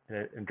in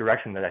a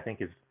direction that I think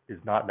is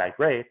not that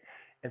great.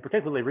 And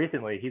particularly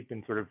recently, he's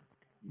been sort of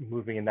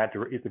moving in that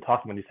direction. He's been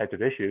talking about these types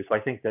of issues. So I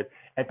think that,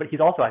 but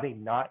he's also, I think,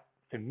 not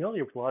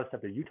familiar with a lot of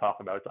stuff that you talk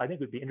about. So I think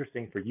it would be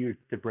interesting for you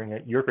to bring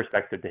your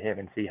perspective to him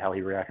and see how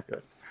he reacts to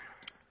it.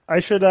 I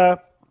should.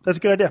 That's a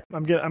good idea.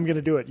 I'm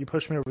gonna do it. You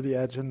pushed me over the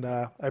edge, and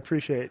I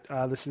appreciate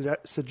the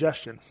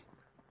suggestion.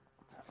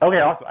 Okay,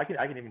 awesome. I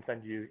can even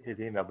send you his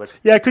email. But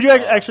yeah, could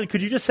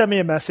you just send me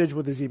a message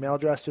with his email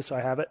address just so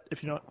I have it,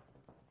 if you know it?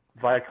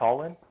 Via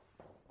call-in?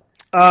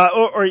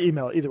 Or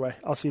email. Either way,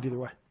 I'll see it either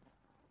way.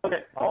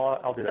 Okay,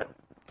 I'll do that.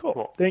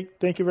 Cool.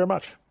 Thank you very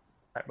much.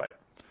 All right, bye.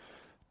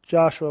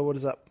 Joshua, what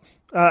is up?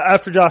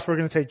 After Josh, we're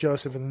going to take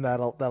Joseph, and then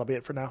that'll be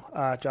it for now.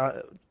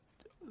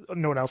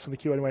 No one else in the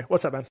queue anyway.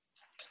 What's up, man?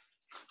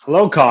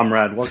 Hello,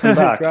 comrade. Welcome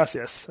back.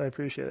 Gracias. I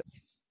appreciate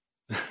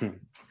it.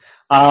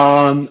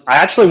 I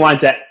actually wanted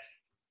to.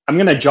 I'm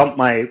going to jump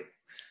I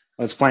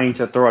was planning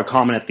to throw a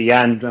comment at the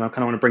end, and I kind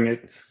of want to bring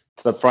it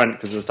to the front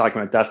because I was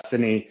talking about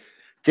Destiny.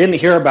 Didn't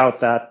hear about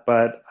that,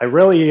 but I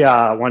really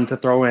wanted to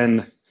throw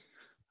in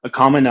a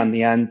comment on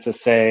the end to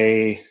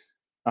say,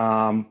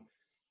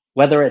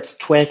 whether it's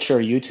Twitch or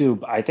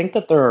YouTube, I think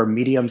that there are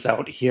mediums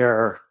out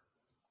here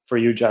for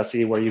you,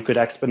 Jesse, where you could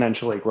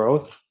exponentially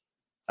grow.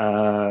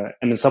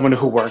 And as someone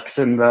who works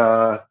in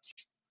the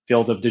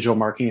field of digital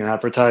marketing and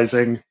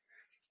advertising,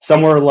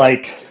 somewhere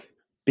like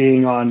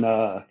being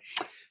on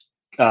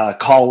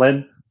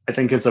call-in, I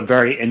think is a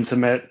very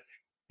intimate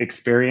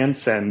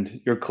experience,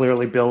 and you're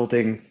clearly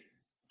building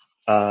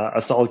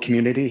a solid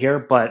community here.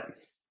 But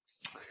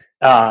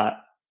I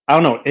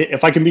don't know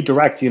if I can be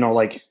direct.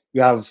 Like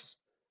you have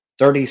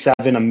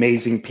 37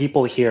 amazing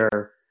people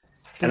here,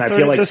 and I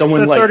feel like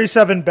someone the like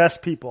 37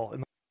 best people.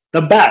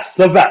 the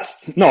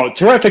best. No,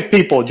 terrific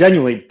people,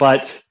 genuinely.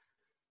 But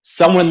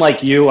someone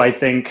like you, I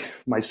think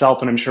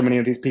myself, and I'm sure many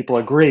of these people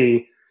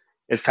agree,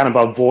 is kind of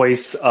a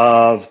voice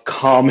of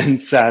common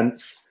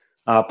sense,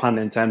 pun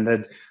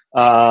intended,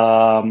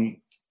 in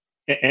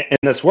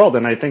this world.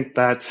 And I think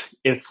that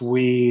if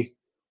we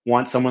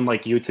want someone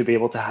like you to be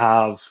able to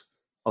have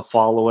a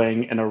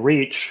following and a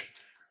reach,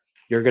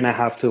 you're going to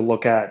have to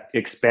look at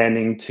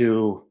expanding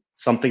to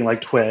something like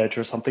Twitch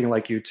or something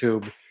like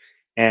YouTube.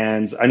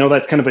 And I know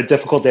that's kind of a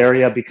difficult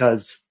area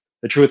because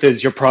the truth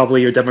is your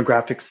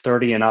demographic's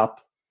 30 and up,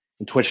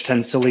 and Twitch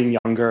tends to lean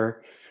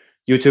younger.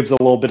 YouTube's a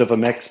little bit of a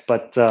mix,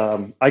 but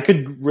I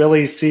could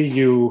really see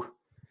you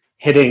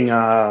hitting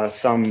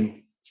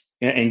some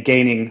and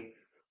gaining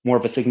more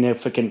of a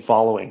significant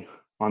following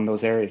on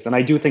those areas. And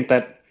I do think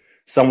that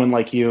someone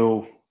like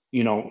you,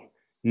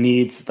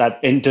 needs that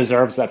and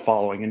deserves that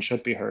following and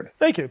should be heard.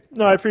 Thank you.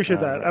 No, I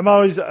appreciate that. I'm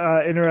always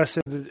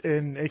interested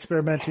in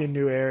experimenting in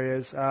new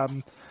areas.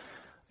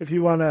 If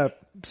you want to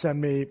send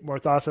me more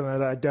thoughts on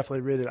that, I'd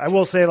definitely read it. I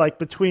will say, like,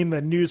 between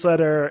the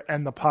newsletter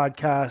and the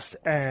podcast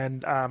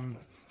and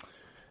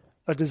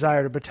a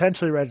desire to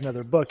potentially write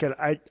another book, and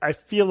I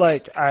feel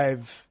like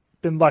I've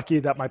been lucky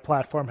that my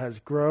platform has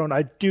grown.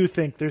 I do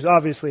think there's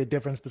obviously a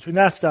difference between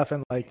that stuff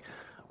and, like,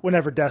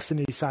 whenever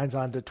Destiny signs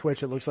on to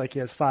Twitch, it looks like he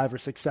has 5,000 or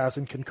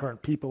 6,000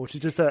 concurrent people, which is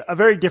just a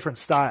very different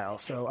style.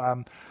 So,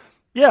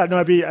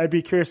 I'd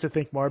be curious to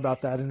think more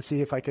about that and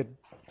see if I could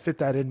fit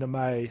that into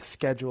my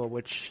schedule,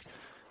 which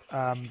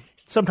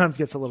sometimes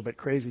gets a little bit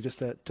crazy just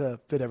to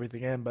fit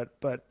everything in.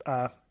 But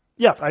I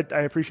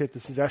appreciate the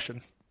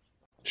suggestion.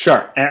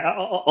 Sure. And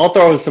I'll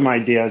throw some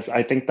ideas.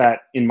 I think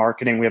that in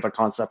marketing, we have a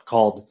concept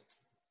called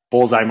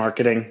bullseye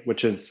marketing,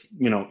 which is,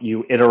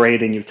 you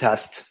iterate and you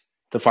test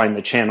to find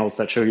the channels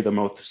that show you the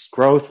most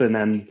growth. And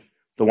then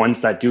the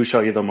ones that do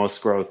show you the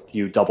most growth,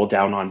 you double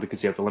down on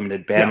because you have a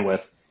limited bandwidth.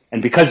 Yeah.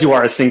 And because you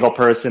are a single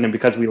person and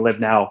because we live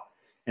now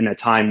in a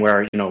time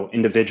where,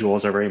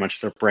 individuals are very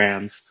much their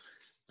brands,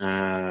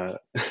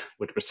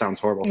 which sounds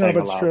horrible saying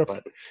it aloud,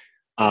 but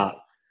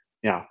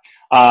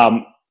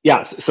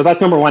so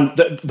that's number one.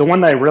 The one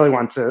that I really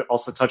want to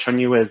also touch on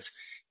you is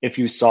if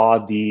you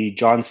saw the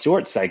Jon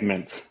Stewart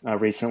segment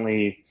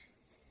recently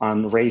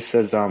on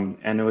racism,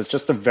 and it was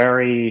just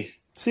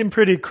seemed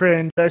pretty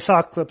cringe. I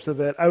saw clips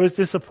of it. I was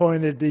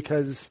disappointed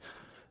because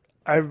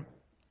I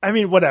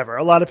mean, whatever.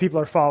 A lot of people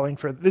are falling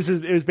for this.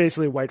 It was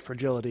basically white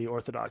fragility,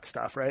 orthodox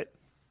stuff, right?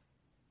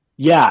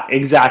 Yeah,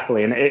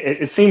 exactly. And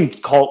it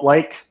seemed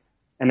cult-like,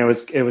 and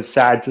it was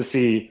sad to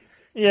see.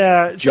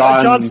 Yeah,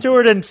 Jon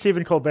Stewart and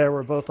Stephen Colbert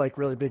were both like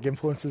really big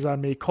influences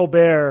on me.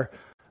 Colbert,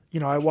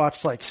 I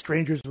watched like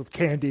Strangers with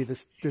Candy,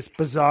 this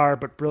bizarre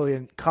but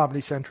brilliant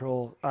Comedy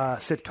Central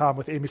sitcom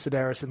with Amy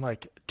Sedaris in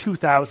like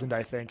 2000,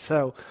 I think.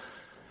 So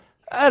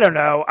I don't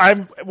know.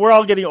 We're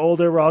all getting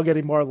older. We're all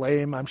getting more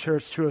lame. I'm sure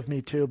it's true of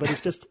me too. But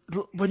it's just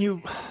when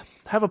you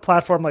have a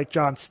platform like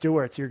Jon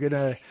Stewart's, you're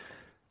gonna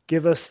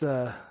give us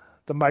the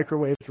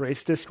microwave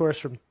race discourse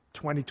from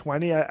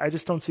 2020. I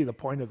just don't see the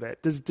point of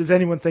it. Does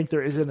anyone think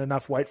there isn't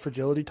enough white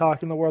fragility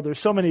talk in the world? There's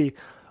so many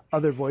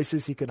other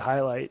voices he could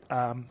highlight.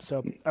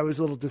 So I was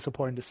a little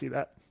disappointed to see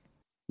that.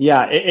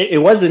 Yeah,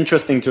 it was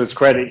interesting to his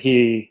credit.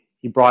 He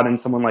brought in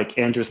someone like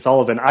Andrew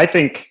Sullivan. I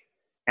think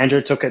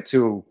Andrew took it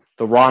to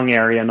the wrong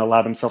area and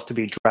allowed himself to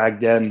be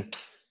dragged in.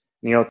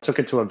 Took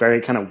it to a very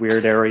kind of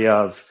weird area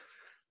of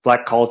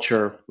Black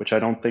culture, which I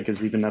don't think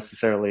is even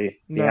necessarily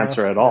the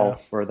answer at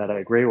all, or that I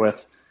agree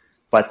with.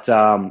 But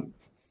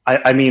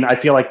I mean, I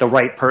feel like the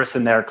right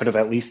person there could have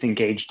at least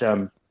engaged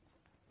him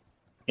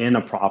in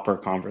a proper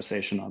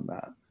conversation on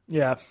that.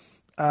 Yeah.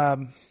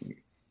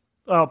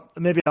 Well,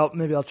 maybe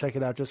I'll check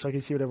it out just so I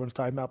can see what everyone's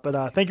talking about.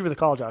 But thank you for the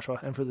call, Joshua,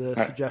 and for the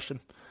suggestion.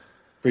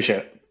 Appreciate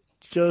it.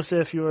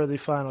 Joseph, you are the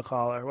final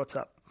caller. What's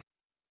up?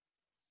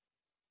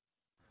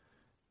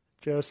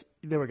 Joseph,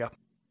 there we go.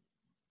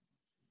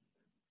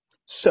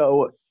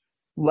 So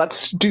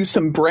let's do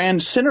some brand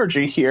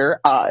synergy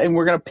here, and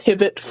we're going to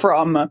pivot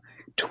from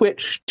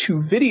Twitch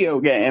to video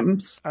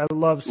games. I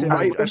love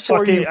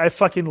synergy. I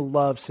fucking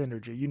love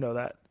synergy. You know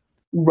that.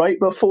 Right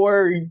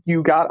before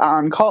you got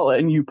on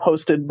Call-In, you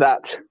posted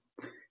that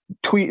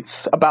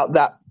tweets about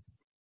that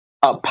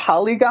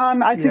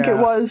Polygon, I think it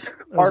was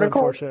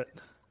article. Unfortunate.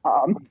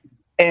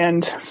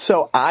 And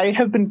so I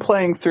have been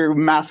playing through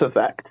Mass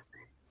Effect,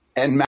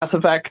 and Mass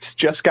Effect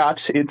just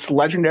got its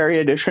Legendary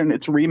Edition,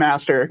 its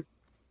remaster.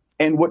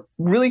 And what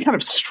really kind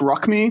of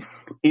struck me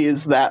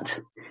is that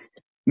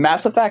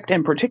Mass Effect,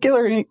 and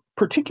particularly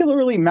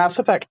Mass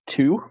Effect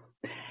 2,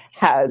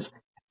 has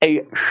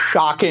a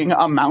shocking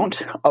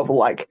amount of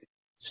like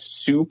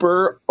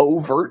super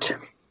overt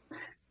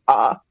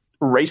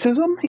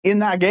racism in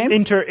that game.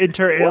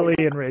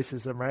 Inter-alien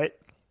racism, right?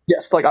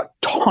 Yes, like a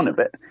ton of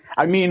it.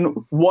 I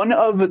mean, one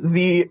of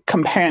the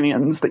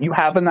companions that you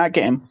have in that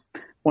game,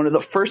 one of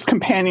the first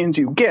companions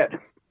you get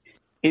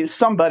is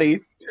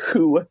somebody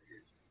who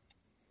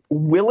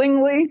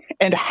willingly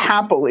and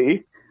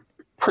happily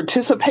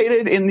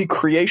participated in the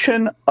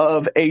creation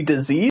of a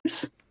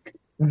disease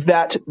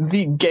that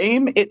the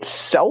game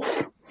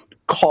itself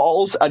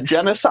calls a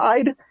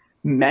genocide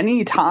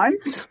many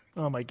times.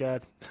 Oh my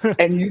God.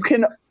 And you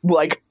can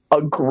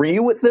agree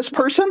with this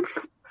person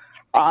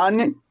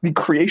on the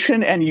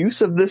creation and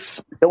use of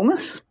this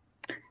illness.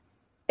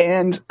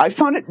 And I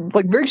found it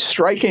very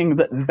striking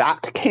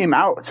that came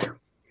out,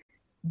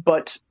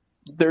 but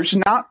there's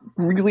not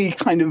really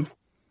kind of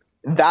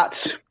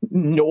that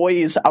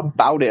noise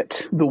about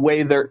it the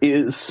way there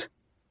is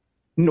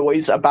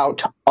noise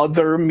about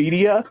other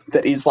media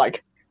that is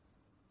that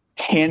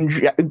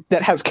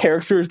has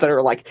characters that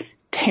are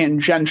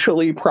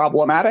tangentially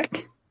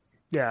problematic.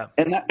 Yeah.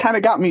 And that kind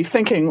of got me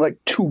thinking,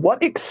 to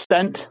what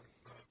extent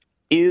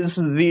is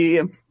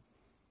the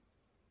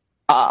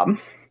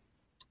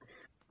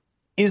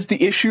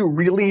issue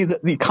really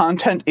that the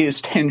content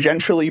is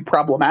tangentially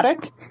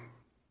problematic?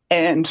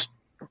 And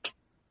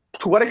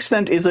to what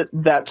extent is it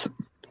that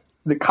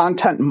the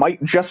content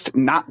might just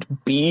not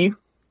be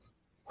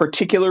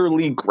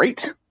particularly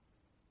great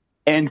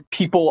and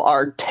people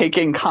are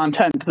taking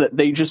content that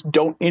they just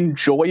don't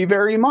enjoy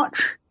very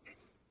much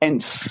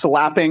and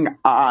slapping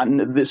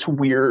on this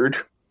weird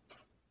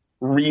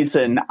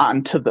reason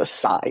onto the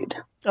side?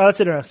 Oh, that's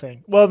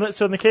interesting. Well,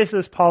 so in the case of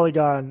this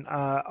Polygon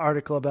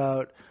article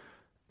about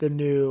the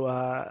new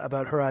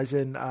about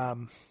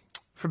Horizon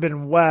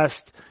Forbidden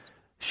West,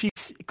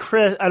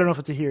 Chris, I don't know if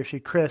it's a he or she,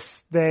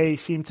 Chris, they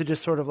seem to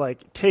just sort of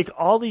take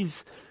all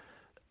these.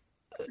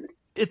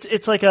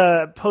 It's like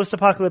a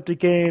post-apocalyptic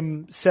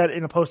game set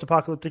in a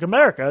post-apocalyptic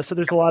America, so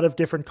there's a lot of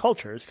different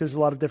cultures because there's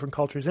a lot of different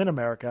cultures in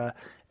America,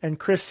 and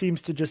Chris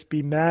seems to just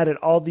be mad at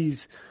all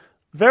these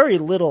very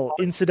little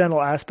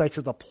incidental aspects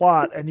of the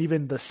plot and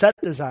even the set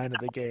design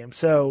of the game.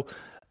 So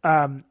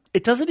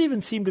it doesn't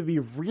even seem to be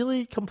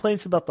really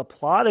complaints about the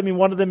plot. I mean,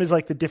 one of them is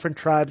the different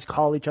tribes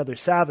call each other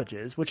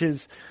savages, which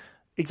is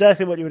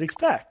exactly what you would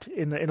expect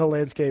in a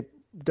landscape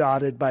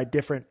dotted by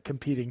different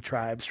competing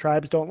tribes.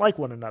 Tribes don't like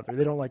one another.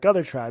 They don't like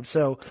other tribes.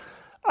 So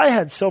I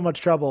had so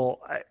much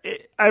trouble.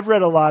 I've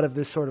read a lot of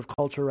this sort of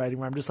culture writing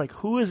where I'm just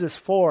who is this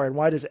for and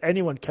why does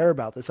anyone care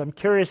about this? I'm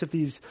curious if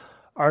these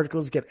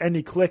articles get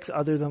any clicks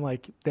other than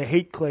the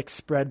hate clicks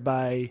spread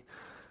by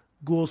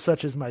ghouls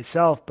such as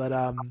myself. But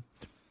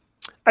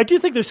I do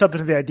think there's something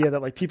to the idea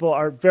that people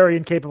are very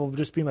incapable of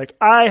just being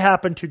I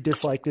happen to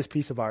dislike this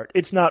piece of art.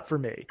 It's not for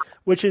me,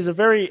 which is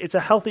it's a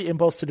healthy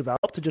impulse to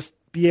develop, to just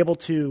be able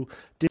to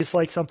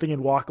dislike something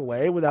and walk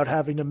away without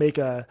having to make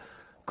a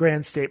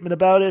grand statement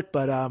about it.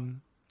 But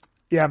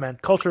yeah, man,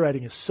 culture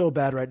writing is so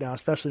bad right now,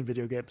 especially in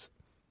video games.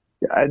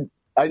 Yeah,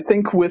 I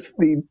think with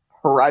the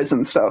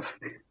Horizon stuff,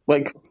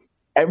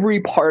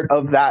 every part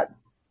of that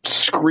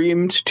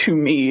screamed to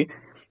me,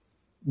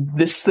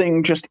 this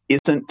thing just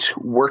isn't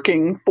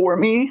working for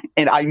me,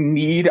 and I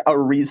need a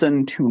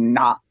reason to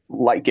not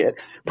like it.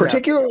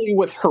 Particularly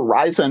with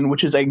Horizon,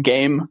 which is a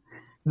game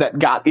that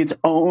got its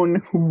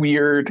own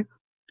weird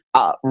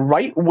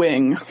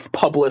right-wing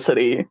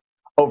publicity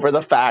over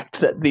the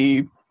fact that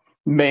the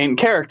main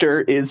character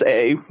is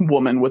a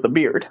woman with a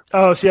beard.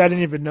 Oh, see, I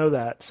didn't even know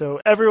that. So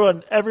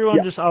everyone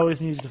just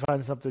always needs to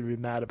find something to be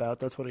mad about.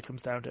 That's what it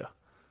comes down to.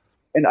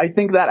 And I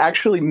think that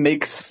actually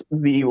makes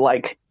the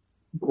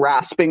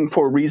grasping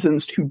for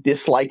reasons to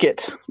dislike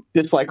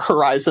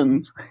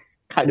Horizons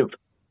kind of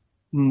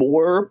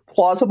more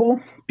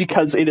plausible,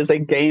 because it is a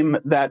game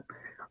that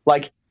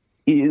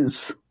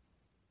is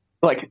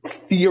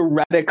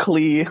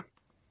theoretically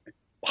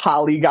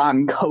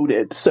polygon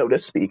coded, so to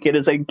speak. It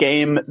is a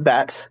game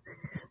that,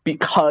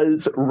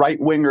 because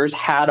right-wingers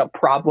had a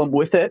problem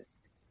with it,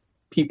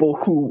 people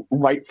who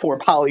write for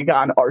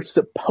Polygon are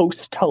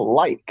supposed to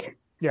like.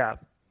 Yeah.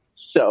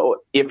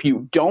 So if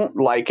you don't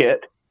like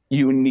it,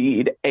 you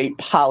need a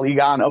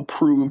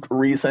Polygon-approved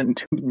reason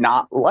to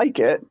not like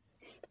it.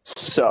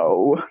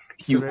 So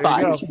you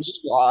find some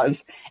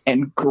flaws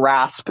and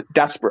grasp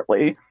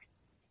desperately.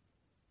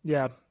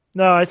 Yeah.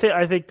 No, I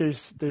think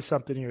there's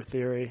something in your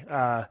theory.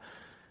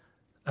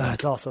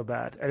 It's also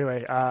bad.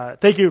 Anyway,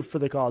 thank you for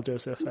the call,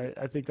 Joseph.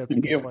 I think that's a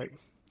good point.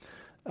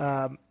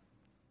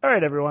 All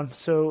right, everyone.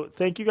 So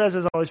thank you guys,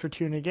 as always, for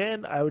tuning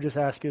in. I would just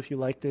ask you, if you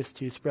like this,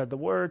 to spread the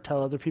word,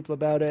 tell other people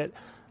about it.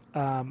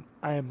 I'm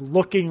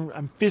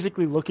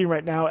physically looking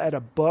right now at a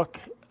book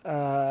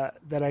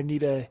that I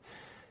need to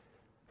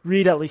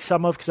read at least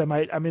some of, because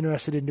I'm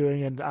interested in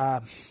doing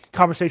a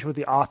conversation with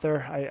the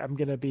author. I'm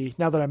going to be,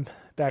 now that I'm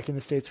back in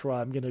the States for a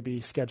while, I'm going to be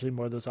scheduling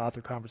more of those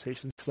author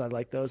conversations because I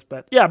like those.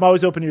 But yeah, I'm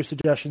always open to your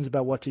suggestions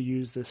about what to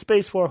use this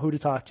space for, who to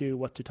talk to,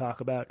 what to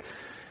talk about.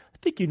 I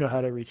think you know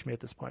how to reach me at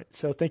this point.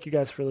 So thank you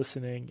guys for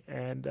listening,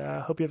 and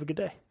hope you have a good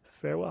day.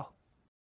 Farewell.